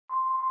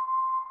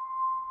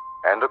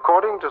And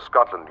according to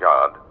Scotland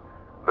Yard,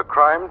 the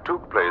crime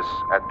took place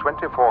at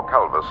 24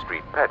 Culver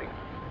Street, Paddington.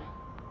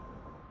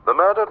 The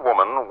murdered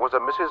woman was a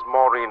Mrs.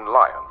 Maureen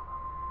Lyon.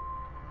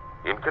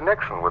 In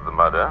connection with the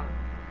murder,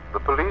 the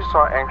police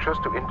are anxious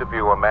to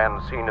interview a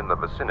man seen in the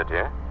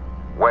vicinity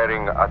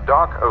wearing a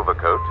dark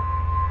overcoat,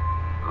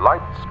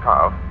 light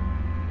scarf,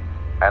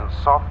 and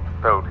soft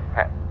felt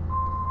hat.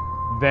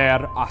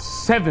 There are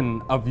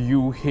 7 of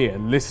you here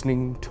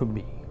listening to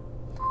me.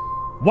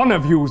 One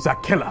of you's a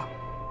killer.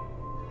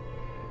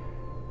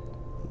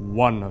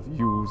 One of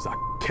you's a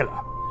killer.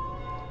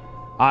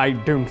 I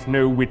don't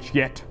know which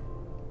yet,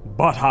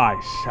 but I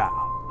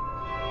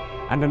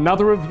shall. And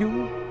another of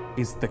you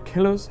is the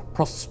killer's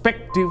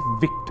prospective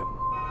victim.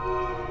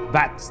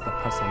 That's the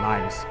person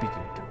I'm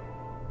speaking to.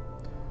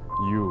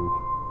 You,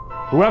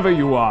 whoever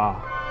you are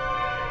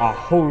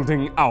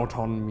holding out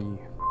on me.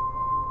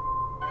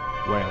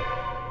 Well,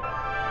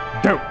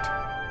 don't.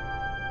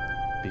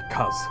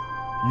 Because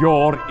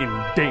you're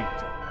in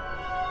danger.